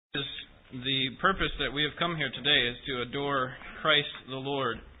The purpose that we have come here today is to adore Christ the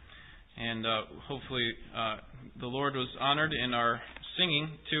Lord. And hopefully the Lord was honored in our singing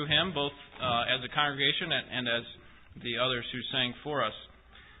to Him, both as a congregation and as the others who sang for us.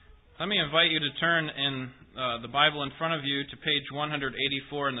 Let me invite you to turn in the Bible in front of you to page 184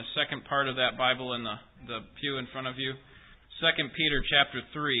 in the second part of that Bible in the pew in front of you. 2 Peter chapter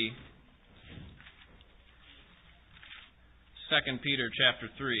 3. 2 Peter chapter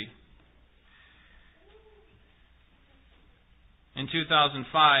 3. In 2005,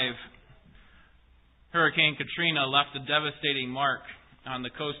 Hurricane Katrina left a devastating mark on the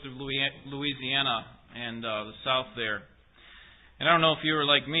coast of Louisiana and the south there. And I don't know if you were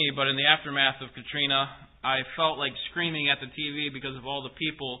like me, but in the aftermath of Katrina, I felt like screaming at the TV because of all the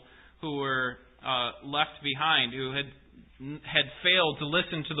people who were left behind, who had failed to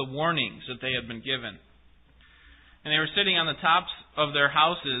listen to the warnings that they had been given. And they were sitting on the tops of their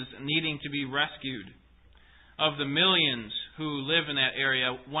houses needing to be rescued. Of the millions who live in that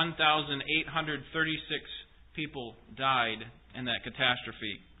area, 1,836 people died in that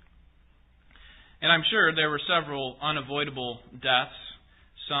catastrophe. And I'm sure there were several unavoidable deaths.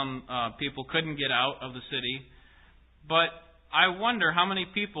 Some people couldn't get out of the city. But I wonder how many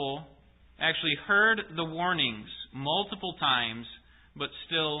people actually heard the warnings multiple times but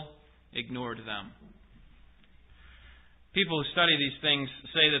still ignored them. People who study these things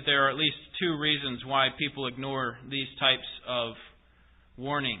say that there are at least two reasons why people ignore these types of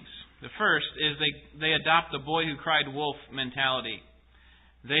warnings. The first is they adopt the boy who cried wolf mentality.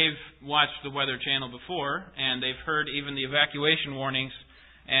 They've watched the Weather Channel before, and they've heard even the evacuation warnings,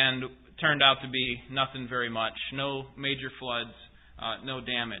 and turned out to be nothing very much. No major floods, no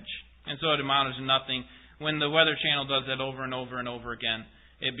damage. And so it amounted to nothing. When the Weather Channel does that over and over and over again,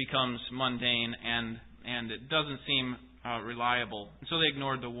 it becomes mundane, and it doesn't seem reliable. And so they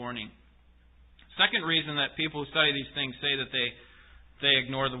ignored the warning. Second reason that people who study these things say that they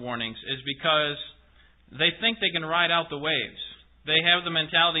ignore the warnings is because they think they can ride out the waves. They have the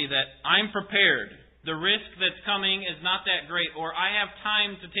mentality that I'm prepared. The risk that's coming is not that great, or I have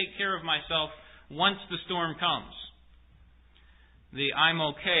time to take care of myself once the storm comes. The I'm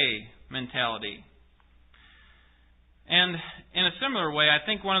okay mentality. And in a similar way, I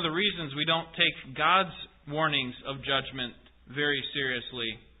think one of the reasons we don't take God's warnings of judgment very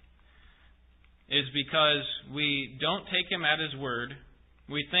seriously is because we don't take Him at His word.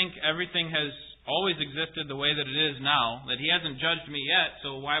 We think everything has always existed the way that it is now, that He hasn't judged me yet,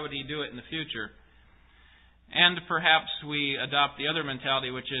 so why would He do it in the future? And perhaps we adopt the other mentality,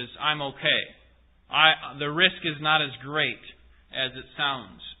 which is, I'm okay. The risk is not as great as it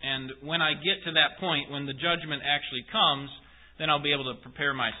sounds. And when I get to that point, when the judgment actually comes, then I'll be able to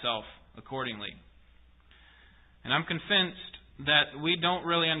prepare myself accordingly. And I'm convinced that we don't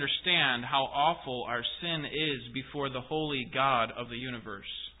really understand how awful our sin is before the holy God of the universe.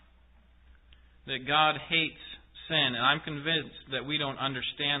 That God hates sin, and I'm convinced that we don't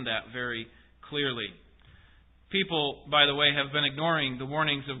understand that very clearly. People, by the way, have been ignoring the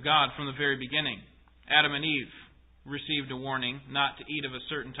warnings of God from the very beginning. Adam and Eve received a warning not to eat of a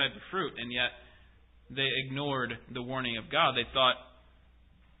certain type of fruit, and yet they ignored the warning of God. They thought,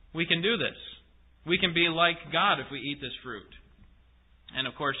 we can do this. We can be like God if we eat this fruit. And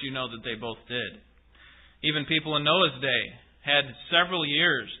of course you know that they both did. Even people in Noah's day had several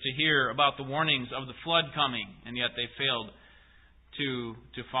years to hear about the warnings of the flood coming, and yet they failed to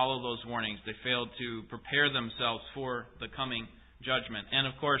follow those warnings. They failed to prepare themselves for the coming judgment. And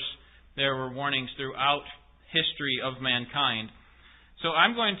of course there were warnings throughout history of mankind. So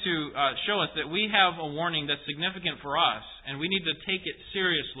I'm going to show us that we have a warning that's significant for us, and we need to take it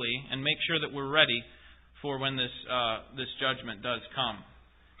seriously and make sure that we're ready for when this judgment does come.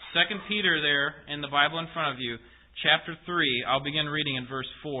 2 Peter there in the Bible in front of you, chapter 3, I'll begin reading in verse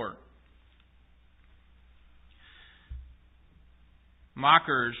 4.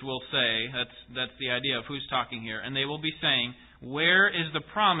 Mockers will say, that's the idea of who's talking here, and they will be saying, where is the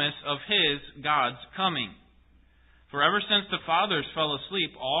promise of His, God's, coming? For ever since the fathers fell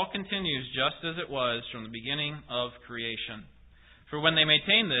asleep, all continues just as it was from the beginning of creation. For when they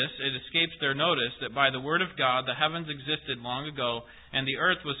maintain this, it escapes their notice that by the word of God the heavens existed long ago, and the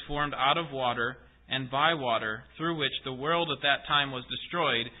earth was formed out of water and by water, through which the world at that time was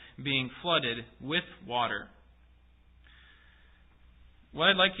destroyed, being flooded with water. What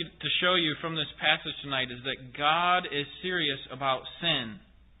I'd like to show you from this passage tonight is that God is serious about sin,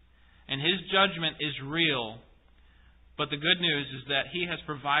 and His judgment is real. But the good news is that He has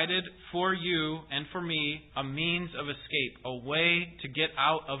provided for you and for me a means of escape, a way to get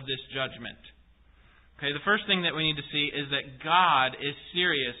out of this judgment. Okay, the first thing that we need to see is that God is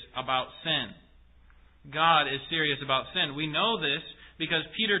serious about sin. God is serious about sin. We know this because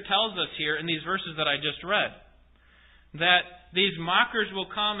Peter tells us here in these verses that I just read, that these mockers will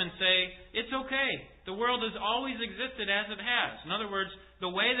come and say, it's okay. The world has always existed as it has. In other words,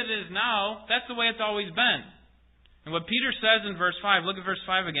 the way that it is now, that's the way it's always been. And what Peter says in verse 5, look at verse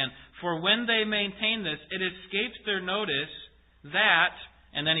 5 again. For when they maintain this, it escapes their notice that,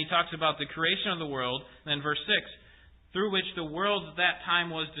 and then he talks about the creation of the world, and then verse 6, through which the world at that time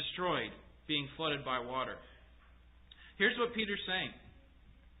was destroyed, being flooded by water. Here's what Peter's saying.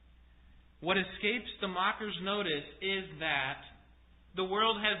 What escapes the mockers' notice is that the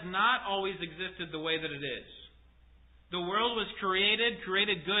world has not always existed the way that it is. The world was created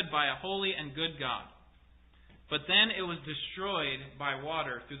good by a holy and good God. But then it was destroyed by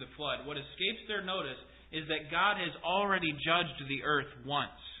water through the flood. What escapes their notice is that God has already judged the earth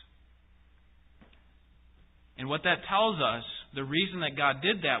once. And what that tells us, the reason that God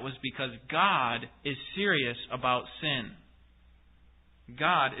did that was because God is serious about sin.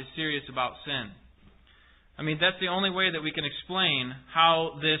 God is serious about sin. I mean, that's the only way that we can explain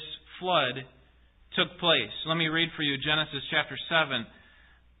how this flood took place. Let me read for you Genesis chapter 7,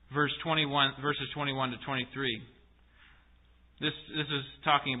 verses 21 to 23. This is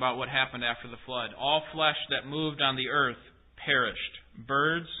talking about what happened after the flood. All flesh that moved on the earth perished,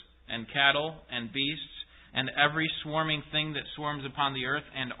 birds and cattle and beasts, and every swarming thing that swarms upon the earth,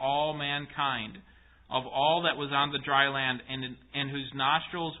 and all mankind, of all that was on the dry land, and in whose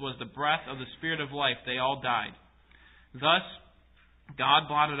nostrils was the breath of the Spirit of life, they all died. Thus God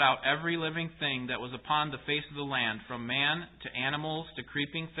blotted out every living thing that was upon the face of the land, from man to animals to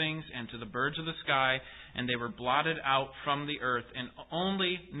creeping things and to the birds of the sky, and they were blotted out from the earth, and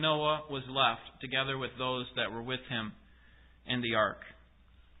only Noah was left, together with those that were with him in the ark.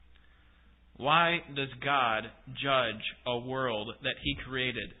 Why does God judge a world that He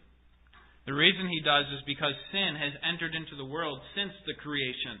created? The reason He does is because sin has entered into the world since the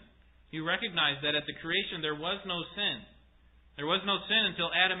creation. You recognize that at the creation there was no sin. There was no sin until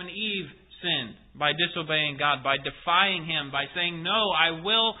Adam and Eve sinned by disobeying God, by defying Him, by saying, no, I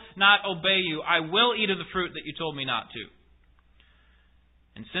will not obey you. I will eat of the fruit that you told me not to.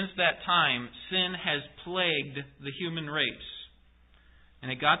 And since that time, sin has plagued the human race. And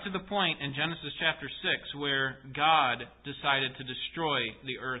it got to the point in Genesis chapter 6 where God decided to destroy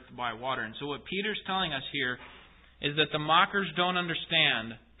the earth by water. And so what Peter's telling us here is that the mockers don't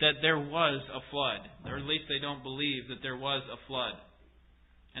understand that there was a flood. Or at least they don't believe that there was a flood.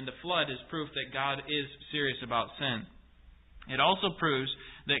 And the flood is proof that God is serious about sin. It also proves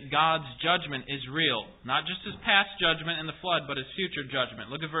that God's judgment is real. Not just His past judgment in the flood, but His future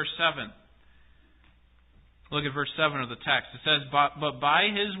judgment. Look at verse 7. Look at verse 7 of the text. It says, But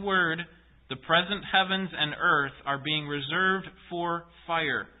by His word, the present heavens and earth are being reserved for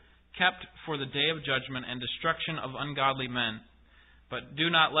fire, kept for the day of judgment and destruction of ungodly men. But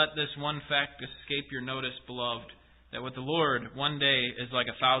do not let this one fact escape your notice, beloved, that with the Lord 1 day is like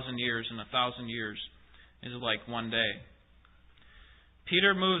 1,000 years, and 1,000 years is like 1 day.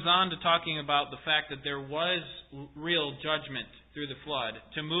 Peter moves on to talking about the fact that there was real judgment through the flood,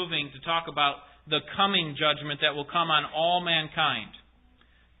 to moving to talk about the coming judgment that will come on all mankind.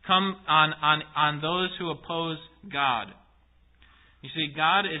 Come on those who oppose God. You see,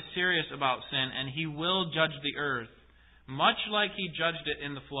 God is serious about sin, and He will judge the earth, much like He judged it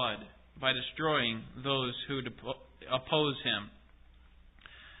in the flood, by destroying those who oppose Him.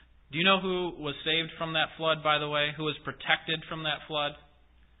 Do you know who was saved from that flood, by the way? Who was protected from that flood?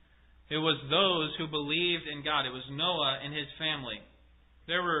 It was those who believed in God. It was Noah and his family.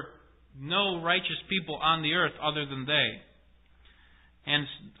 There were no righteous people on the earth other than they. And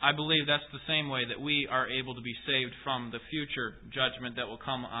I believe that's the same way that we are able to be saved from the future judgment that will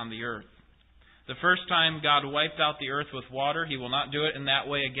come on the earth. The first time God wiped out the earth with water, He will not do it in that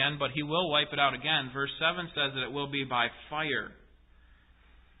way again, but He will wipe it out again. Verse 7 says that it will be by fire.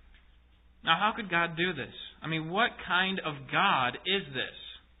 Now, how could God do this? I mean, what kind of God is this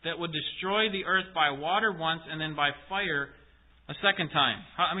that would destroy the earth by water once and then by fire a second time?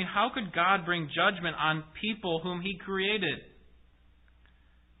 I mean, how could God bring judgment on people whom He created?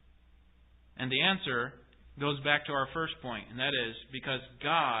 And the answer goes back to our first point, and that is because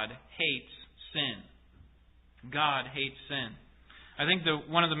God hates sin. God hates sin. I think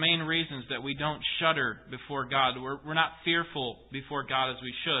one of the main reasons that we don't shudder before God, we're not fearful before God as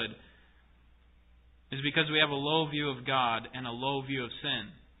we should, is because we have a low view of God and a low view of sin.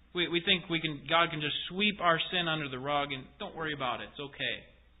 We think God can just sweep our sin under the rug and don't worry about it. It's okay.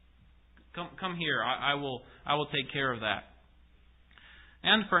 Come here. I will take care of that.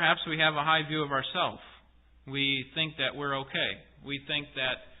 And perhaps we have a high view of ourselves. we think that we're okay. We think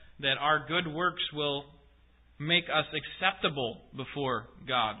that our good works will make us acceptable before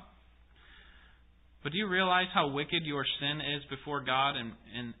God. But do you realize how wicked your sin is before God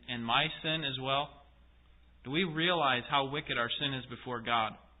and my sin as well? Do we realize how wicked our sin is before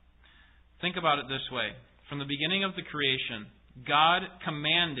God? Think about it this way. From the beginning of the creation, God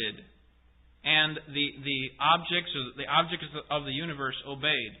commanded, and the objects of the universe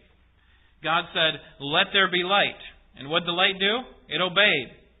obeyed. God said, "Let there be light." And what did the light do? It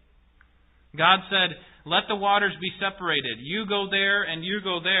obeyed. God said, "Let the waters be separated. You go there and you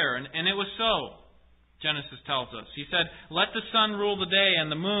go there." And it was so. Genesis tells us. He said, "Let the sun rule the day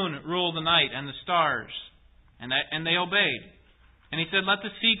and the moon rule the night and the stars." And they obeyed. And He said, "Let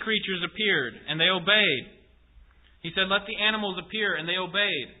the sea creatures appear." And they obeyed. He said, "Let the animals appear." And they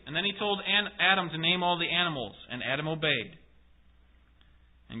obeyed. And then He told Adam to name all the animals. And Adam obeyed.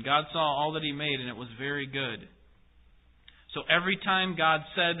 And God saw all that He made, and it was very good. So every time God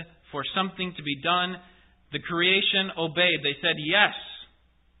said for something to be done, the creation obeyed. They said, "Yes."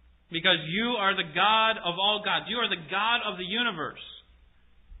 Because you are the God of all gods. You are the God of the universe.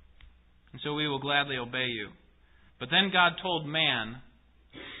 And so we will gladly obey you. But then God told man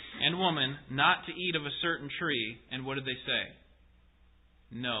and woman not to eat of a certain tree. And what did they say?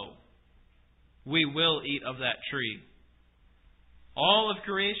 No. We will eat of that tree. All of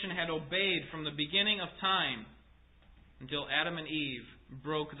creation had obeyed from the beginning of time until Adam and Eve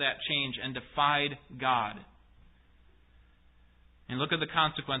broke that change and defied God. And look at the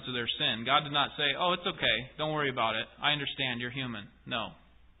consequence of their sin. God did not say, "Oh, it's okay. Don't worry about it. I understand. You're human." No.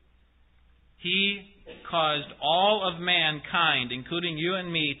 He caused all of mankind, including you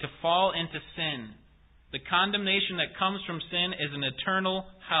and me, to fall into sin. The condemnation that comes from sin is an eternal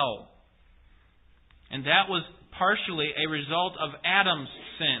hell. And that was partially a result of Adam's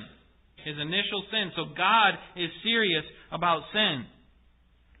sin, his initial sin. So God is serious about sin.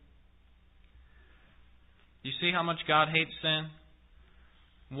 You see how much God hates sin?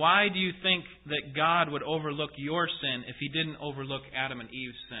 Why do you think that God would overlook your sin if He didn't overlook Adam and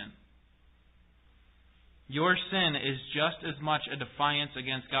Eve's sin? Your sin is just as much a defiance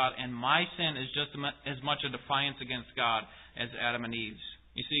against God, and my sin is just as much a defiance against God as Adam and Eve's.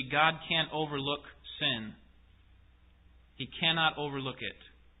 You see, God can't overlook sin. He cannot overlook it.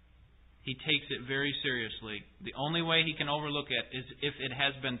 He takes it very seriously. The only way He can overlook it is if it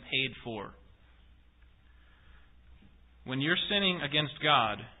has been paid for. When you're sinning against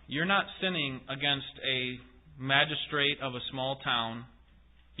God, you're not sinning against a magistrate of a small town.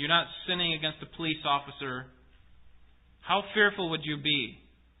 You're not sinning against a police officer. How fearful would you be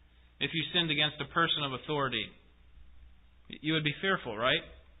if you sinned against a person of authority? You would be fearful, right?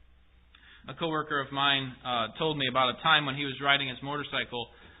 A coworker of mine told me about a time when he was riding his motorcycle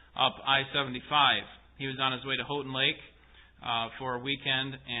up I-75. He was on his way to Houghton Lake for a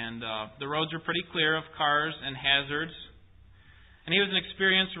weekend, and the roads were pretty clear of cars and hazards. And he was an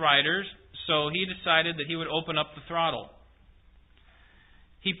experienced rider, so he decided that he would open up the throttle.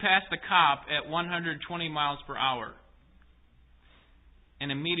 He passed a cop at 120 miles per hour.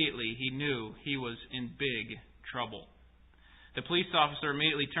 And immediately he knew he was in big trouble. The police officer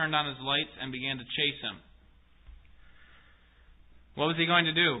immediately turned on his lights and began to chase him. What was he going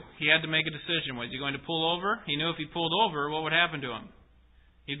to do? He had to make a decision. Was he going to pull over? He knew if he pulled over, what would happen to him?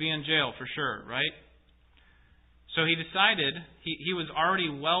 He'd be in jail for sure, right? So he decided, he was already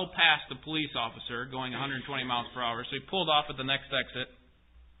well past the police officer going 120 miles per hour, so he pulled off at the next exit,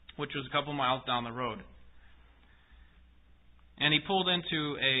 which was a couple miles down the road. And he pulled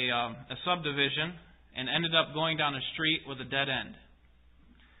into a subdivision and ended up going down a street with a dead end.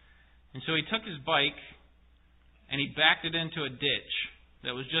 And so he took his bike and he backed it into a ditch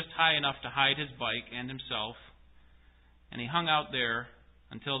that was just high enough to hide his bike and himself. And he hung out there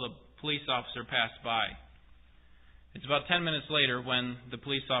until the police officer passed by. It's about 10 minutes later when the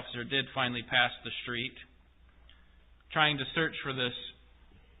police officer did finally pass the street, trying to search for this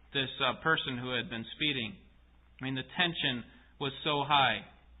person who had been speeding. I mean, the tension was so high.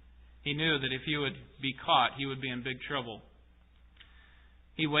 He knew that if he would be caught, he would be in big trouble.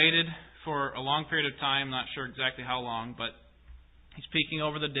 He waited for a long period of time, not sure exactly how long, but he's peeking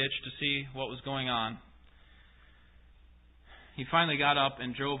over the ditch to see what was going on. He finally got up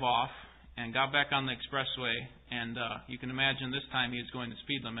and drove off and got back on the expressway, and you can imagine this time he was going the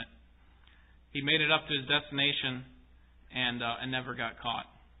speed limit. He made it up to his destination and never got caught.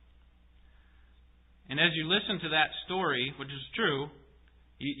 And as you listen to that story, which is true,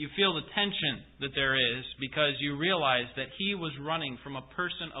 you feel the tension that there is because you realize that he was running from a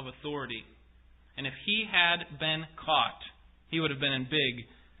person of authority. And if he had been caught, he would have been in big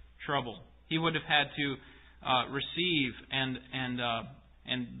trouble. He would have had to receive and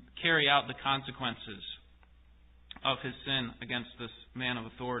carry out the consequences of his sin against this man of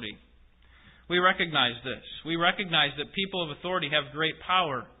authority. We recognize this. We recognize that people of authority have great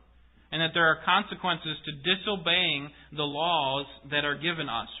power and that there are consequences to disobeying the laws that are given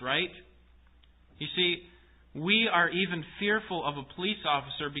us, right? You see, we are even fearful of a police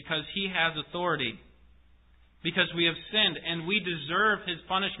officer because he has authority, because we have sinned and we deserve his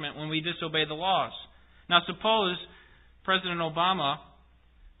punishment when we disobey the laws. Now suppose President Obama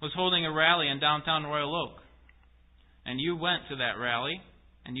was holding a rally in downtown Royal Oak, and you went to that rally,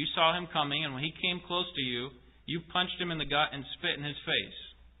 and you saw him coming, and when he came close to you, you punched him in the gut and spit in his face.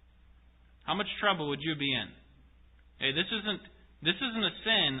 How much trouble would you be in? Hey, this isn't a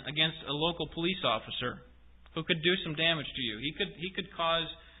sin against a local police officer who could do some damage to you. He could cause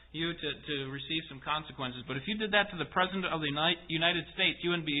you to receive some consequences. But if you did that to the President of the United States,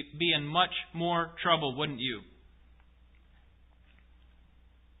 you would be in much more trouble, wouldn't you?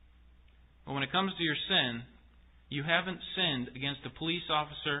 But when it comes to your sin, you haven't sinned against a police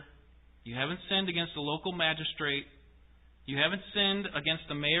officer. You haven't sinned against a local magistrate. You haven't sinned against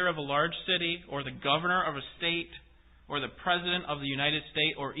the mayor of a large city or the governor of a state or the President of the United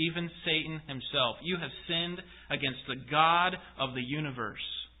States or even Satan himself. You have sinned against the God of the universe.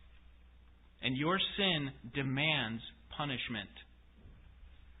 And your sin demands punishment.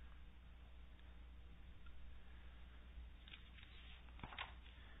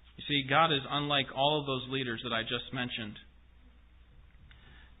 You see, God is unlike all of those leaders that I just mentioned.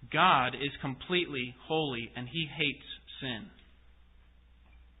 God is completely holy and He hates sin.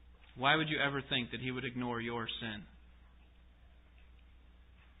 Why would you ever think that He would ignore your sin?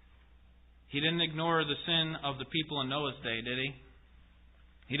 He didn't ignore the sin of the people in Noah's day, did He?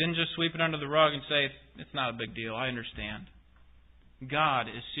 He didn't just sweep it under the rug and say, it's not a big deal, I understand. God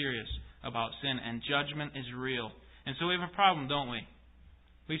is serious about sin and judgment is real. And so we have a problem, don't we?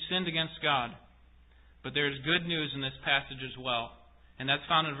 We've sinned against God. But there is good news in this passage as well. And that's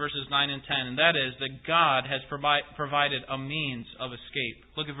found in verses 9 and 10. And that is that God has provided a means of escape.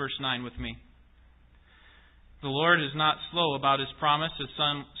 Look at verse 9 with me. The Lord is not slow about His promise, as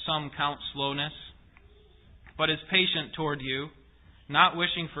some count slowness, but is patient toward you, not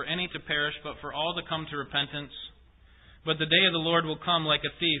wishing for any to perish, but for all to come to repentance. But the day of the Lord will come like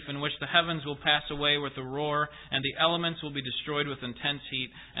a thief, in which the heavens will pass away with a roar, and the elements will be destroyed with intense heat,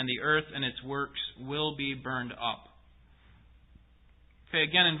 and the earth and its works will be burned up. Okay,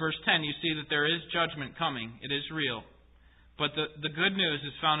 again in verse 10, you see that there is judgment coming. It is real. But the good news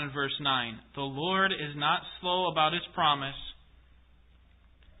is found in verse 9. The Lord is not slow about His promise,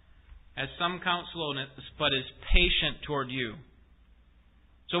 as some count slowness, but is patient toward you.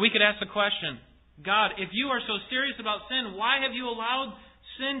 So we could ask the question, God, if you are so serious about sin, why have you allowed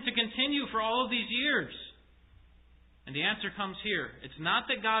sin to continue for all of these years? And the answer comes here. It's not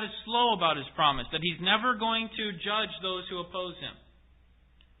that God is slow about His promise, that He's never going to judge those who oppose Him.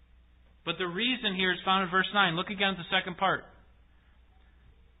 But the reason here is found in verse 9. Look again at the second part.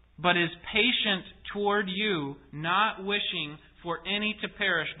 But is patient toward you, not wishing for any to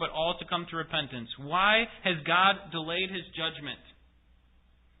perish, but all to come to repentance. Why has God delayed His judgment?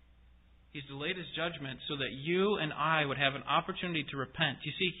 He's delayed His judgment so that you and I would have an opportunity to repent.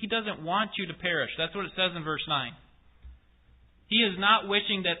 You see, He doesn't want you to perish. That's what it says in verse 9. He is not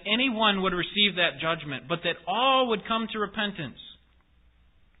wishing that anyone would receive that judgment, but that all would come to repentance.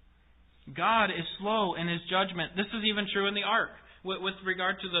 God is slow in His judgment. This is even true in the ark with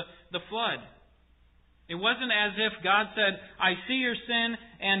regard to the flood. It wasn't as if God said, I see your sin,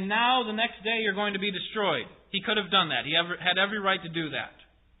 and now the next day you're going to be destroyed. He could have done that. He had every right to do that.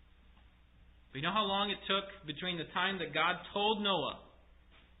 But you know how long it took between the time that God told Noah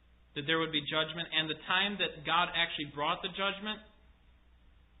that there would be judgment and the time that God actually brought the judgment?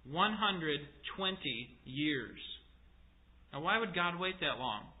 120 years. Now, why would God wait that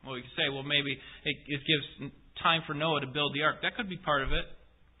long? Well, we could say, maybe it gives time for Noah to build the ark. That could be part of it.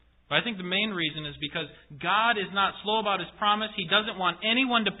 But I think the main reason is because God is not slow about His promise. He doesn't want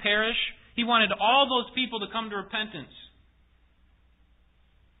anyone to perish. He wanted all those people to come to repentance.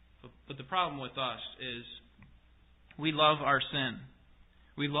 But the problem with us is we love our sin.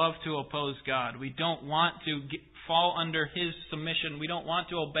 We love to oppose God. We don't want to fall under His submission. We don't want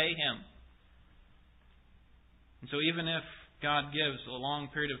to obey Him. And so even if God gives a long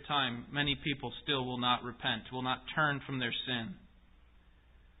period of time, many people still will not repent, will not turn from their sin.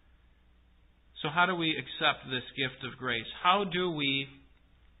 So how do we accept this gift of grace? How do we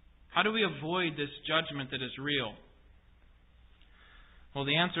avoid this judgment that is real? Well,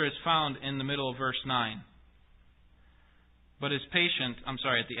 the answer is found in the middle of verse 9. but is patient,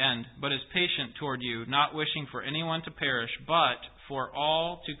 at the end, but is patient toward you, not wishing for anyone to perish, but for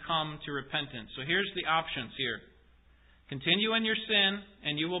all to come to repentance. So here's the options here. Continue in your sin,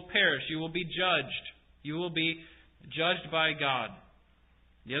 and you will perish. You will be judged. You will be judged by God.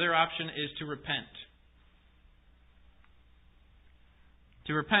 The other option is to repent.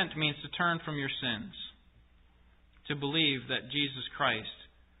 To repent means to turn from your sins. To believe that Jesus Christ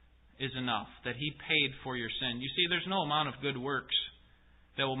is enough, that He paid for your sin. You see, there's no amount of good works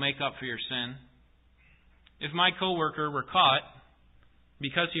that will make up for your sin. If my coworker were caught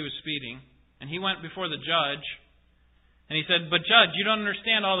because he was speeding, and he went before the judge, and he said, "But Judge, you don't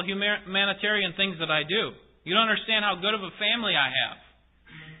understand all the humanitarian things that I do. You don't understand how good of a family I have.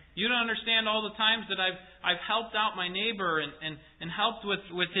 You don't understand all the times that I've helped out my neighbor and helped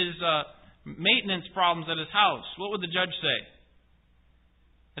with his maintenance problems at his house." What would the judge say?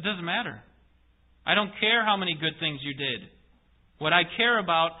 It doesn't matter. I don't care how many good things you did. What I care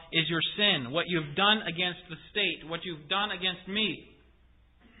about is your sin, what you've done against the state, what you've done against me.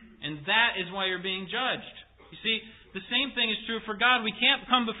 And that is why you're being judged. You see, the same thing is true for God. We can't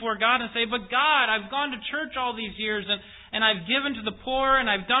come before God and say, "But God, I've gone to church all these years and I've given to the poor and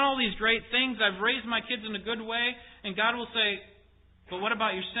I've done all these great things. I've raised my kids in a good way." And God will say, "But what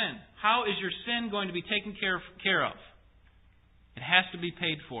about your sin? How is your sin going to be taken care of?" It has to be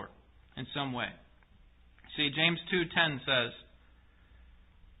paid for in some way. See, James 2:10 says,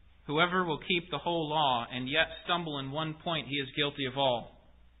 "Whoever will keep the whole law and yet stumble in one point, he is guilty of all."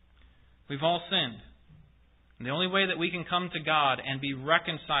 We've all sinned. And the only way that we can come to God and be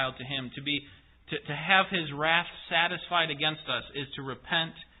reconciled to Him, to have His wrath satisfied against us, is to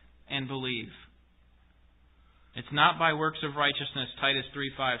repent and believe. It's not by works of righteousness, Titus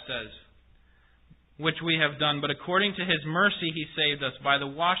 3:5 says, which we have done, but according to His mercy He saved us by the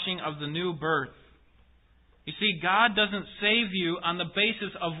washing of the new birth. You see, God doesn't save you on the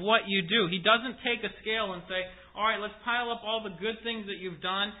basis of what you do. He doesn't take a scale and say, "All right, let's pile up all the good things that you've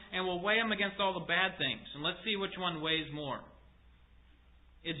done and we'll weigh them against all the bad things. And let's see which one weighs more."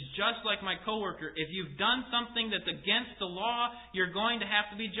 It's just like my coworker. If you've done something that's against the law, you're going to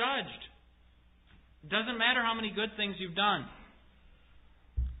have to be judged. It doesn't matter how many good things you've done.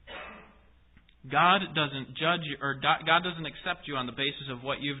 God doesn't judge you, or God doesn't accept you on the basis of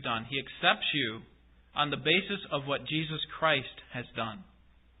what you've done. He accepts you on the basis of what Jesus Christ has done.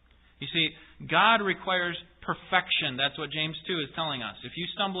 You see, God requires perfection. That's what James 2 is telling us. If you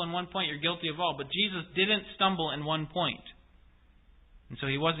stumble in one point, you're guilty of all. But Jesus didn't stumble in one point. And so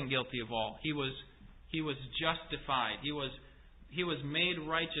He wasn't guilty of all. He was justified. He was made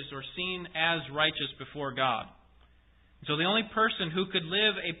righteous or seen as righteous before God. So the only person who could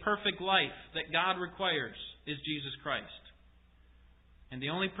live a perfect life that God requires is Jesus Christ. And the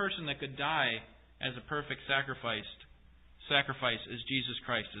only person that could die as a perfect sacrifice is Jesus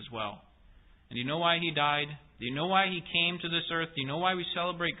Christ as well. And do you know why He died? Do you know why He came to this earth? Do you know why we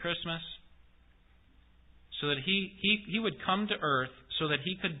celebrate Christmas? So that He would come to earth so that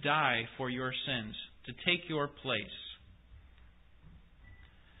He could die for your sins, to take your place.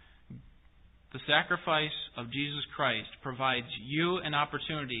 The sacrifice of Jesus Christ provides you an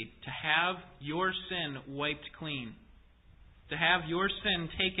opportunity to have your sin wiped clean, to have your sin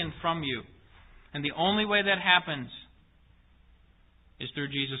taken from you. And the only way that happens is through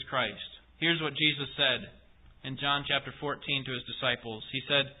Jesus Christ. Here's what Jesus said in John chapter 14 to His disciples. He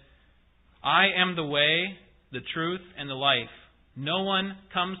said, "I am the way, the truth, and the life. No one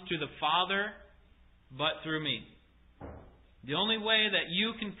comes to the Father but through me." The only way that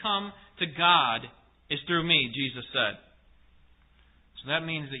you can come to God is through me, Jesus said. So that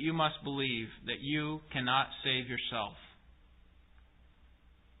means that you must believe that you cannot save yourself.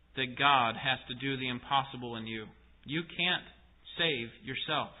 That God has to do the impossible in you. You can't save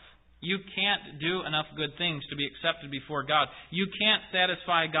yourself. You can't do enough good things to be accepted before God. You can't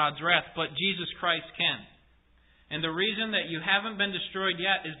satisfy God's wrath, but Jesus Christ can. And the reason that you haven't been destroyed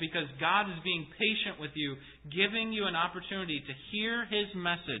yet is because God is being patient with you, giving you an opportunity to hear His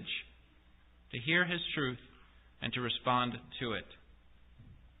message, to hear His truth, and to respond to it.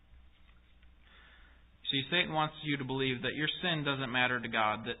 See, Satan wants you to believe that your sin doesn't matter to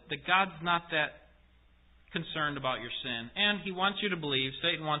God, that God's not that concerned about your sin. And Satan wants you to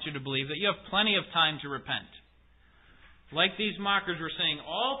believe that you have plenty of time to repent. Like these mockers were saying,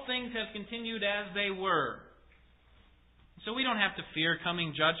 all things have continued as they were. So we don't have to fear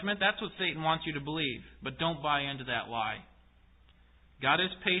coming judgment. That's what Satan wants you to believe. But don't buy into that lie. God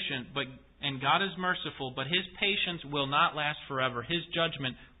is patient, and God is merciful, but His patience will not last forever. His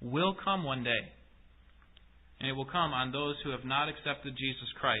judgment will come one day. And it will come on those who have not accepted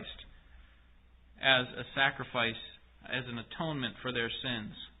Jesus Christ as a sacrifice, as an atonement for their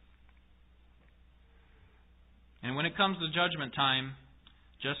sins. And when it comes to judgment time,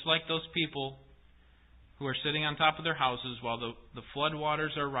 just like those people who are sitting on top of their houses while the flood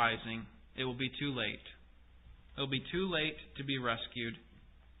waters are rising, it will be too late. It will be too late to be rescued.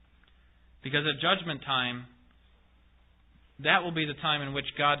 Because at judgment time, that will be the time in which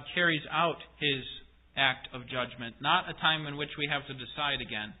God carries out His act of judgment, not a time in which we have to decide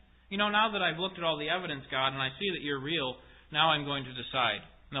again. Now that I've looked at all the evidence, God, and I see that you're real, now I'm going to decide.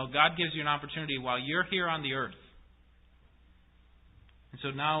 No, God gives you an opportunity while you're here on the earth. And so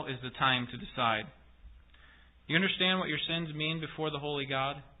now is the time to decide. You understand what your sins mean before the holy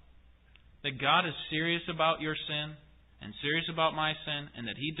God? That God is serious about your sin and serious about my sin, and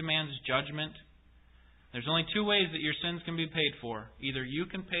that He demands judgment. There's only two ways that your sins can be paid for. Either you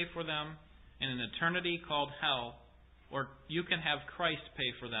can pay for them in an eternity called hell, or you can have Christ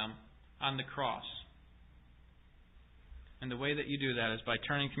pay for them on the cross. And the way that you do that is by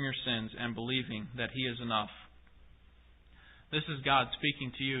turning from your sins and believing that He is enough. This is God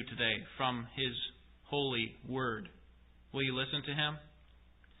speaking to you today from His holy word. Will you listen to Him?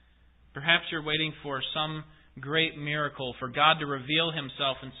 Perhaps you're waiting for some great miracle, for God to reveal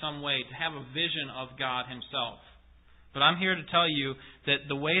Himself in some way, to have a vision of God Himself. But I'm here to tell you that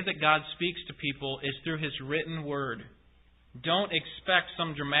the way that God speaks to people is through His written word. Don't expect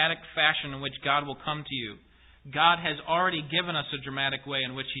some dramatic fashion in which God will come to you. God has already given us a dramatic way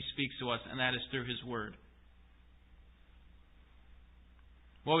in which He speaks to us, and that is through His word.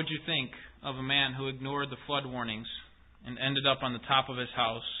 What would you think of a man who ignored the flood warnings and ended up on the top of his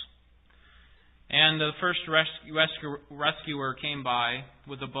house? And the first rescuer came by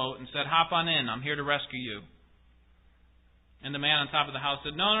with a boat and said, "Hop on in, I'm here to rescue you." And the man on top of the house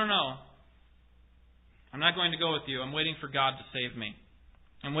said, No. I'm not going to go with you. I'm waiting for God to save me.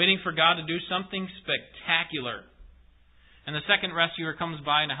 I'm waiting for God to do something spectacular. And the second rescuer comes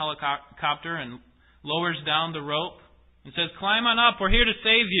by in a helicopter and lowers down the rope and says, "Climb on up, we're here to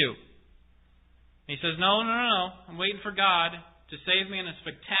save you." And he says, No. I'm waiting for God to save me in a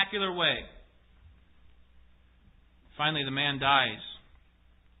spectacular way. Finally, the man dies.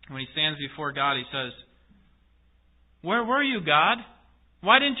 When he stands before God, he says, "Where were you, God?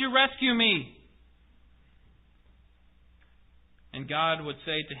 Why didn't you rescue me?" And God would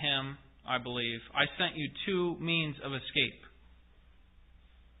say to him, I believe, "I sent you two means of escape.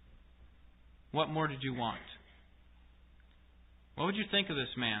 What more did you want?" What would you think of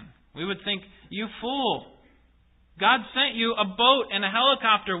this man? We would think, "You fool! God sent you a boat and a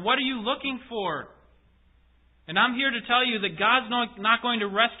helicopter. What are you looking for?" And I'm here to tell you that God's not going to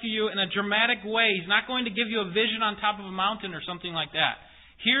rescue you in a dramatic way. He's not going to give you a vision on top of a mountain or something like that.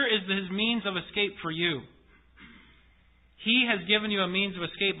 Here is His means of escape for you. He has given you a means of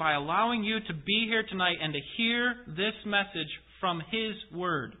escape by allowing you to be here tonight and to hear this message from His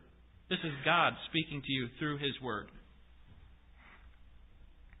Word. This is God speaking to you through His Word.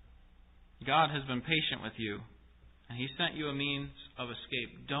 God has been patient with you, and He sent you a means of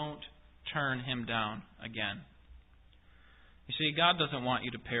escape. Don't turn Him down again. You see, God doesn't want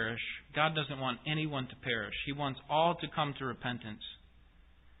you to perish. God doesn't want anyone to perish. He wants all to come to repentance.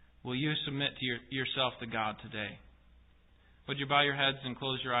 Will you submit to yourself to God today? Would you bow your heads and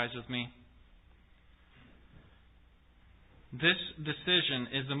close your eyes with me? This decision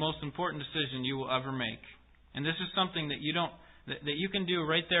is the most important decision you will ever make. And this is something that you can do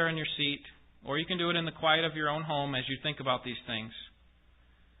right there in your seat, or you can do it in the quiet of your own home as you think about these things.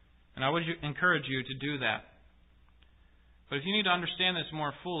 And I would encourage you to do that. But if you need to understand this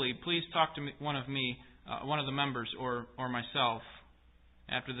more fully, please talk to one of the members or myself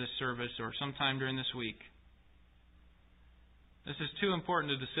after this service or sometime during this week. This is too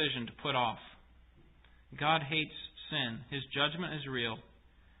important a decision to put off. God hates sin. His judgment is real,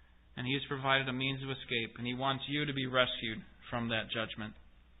 and He has provided a means of escape, and He wants you to be rescued from that judgment.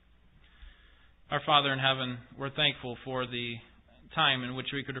 Our Father in heaven, we're thankful for the time in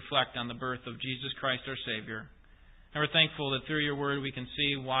which we could reflect on the birth of Jesus Christ our Savior. And we're thankful that through Your Word we can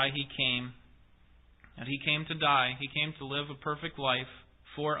see why He came. That He came to die. He came to live a perfect life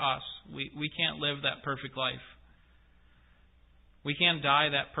for us. We can't live that perfect life. We can't die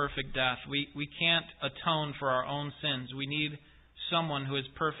that perfect death. We can't atone for our own sins. We need someone who is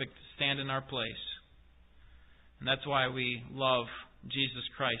perfect to stand in our place. And that's why we love Jesus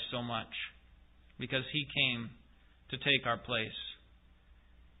Christ so much. Because He came to take our place.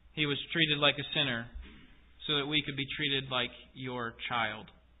 He was treated like a sinner so that we could be treated like Your child.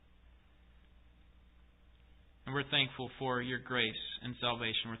 And we're thankful for Your grace and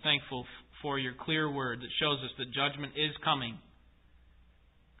salvation. We're thankful for Your clear word that shows us that judgment is coming.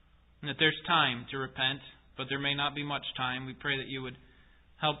 And that there's time to repent, but there may not be much time. We pray that you would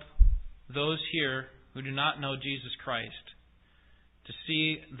help those here who do not know Jesus Christ to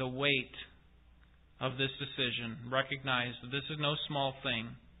see the weight of this decision, recognize that this is no small thing,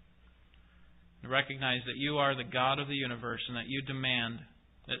 recognize that you are the God of the universe and that you demand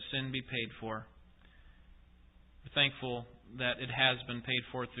that sin be paid for. We're thankful that it has been paid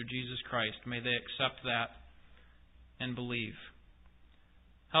for through Jesus Christ. May they accept that and believe.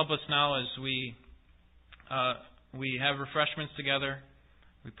 Help us now as we have refreshments together.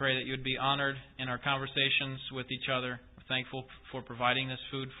 We pray that you would be honored in our conversations with each other. We're thankful for providing this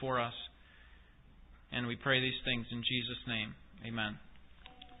food for us. And we pray these things in Jesus' name. Amen.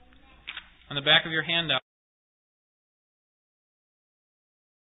 On the back of your handout,